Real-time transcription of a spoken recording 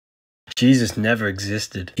Jesus never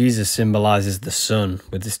existed. Jesus symbolizes the sun,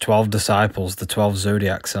 with his 12 disciples, the 12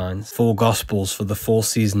 Zodiac signs. 4 Gospels for the 4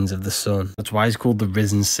 seasons of the sun. That's why he's called the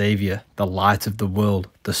risen Saviour, the light of the world,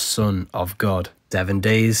 the Son of God. 7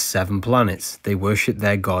 days, 7 planets. They worship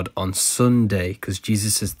their God on Sunday because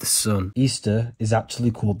Jesus is the sun. Easter is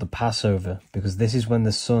actually called the Passover because this is when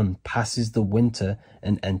the sun passes the winter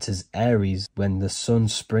and enters Aries, when the sun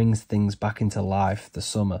springs things back into life, the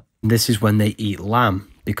summer. And this is when they eat lamb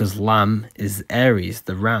because lamb is Aries,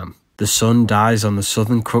 the ram. The sun dies on the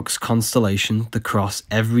Southern Crux constellation, the Cross,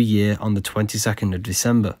 every year on the 22nd of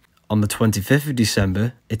December. On the 25th of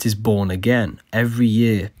December, it is born again every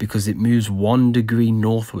year because it moves 1 degree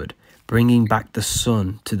northward, bringing back the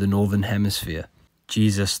sun to the northern hemisphere.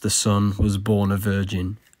 Jesus, the Son, was born a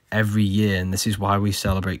virgin every year, and this is why we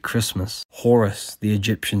celebrate Christmas. Horus, the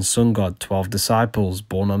Egyptian sun god, 12 disciples,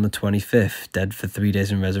 born on the 25th, dead for 3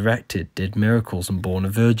 days and resurrected, did miracles and born a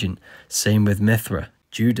virgin. Same with Mithra.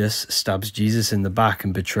 Judas stabs Jesus in the back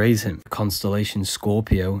and betrays him. The constellation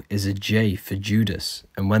Scorpio is a J for Judas,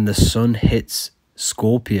 and when the sun hits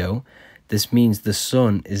Scorpio, this means the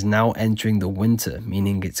sun is now entering the winter,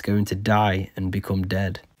 meaning it's going to die and become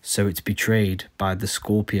dead. So it's betrayed by the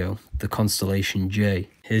Scorpio, the constellation J.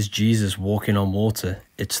 Here's Jesus walking on water.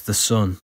 It's the sun.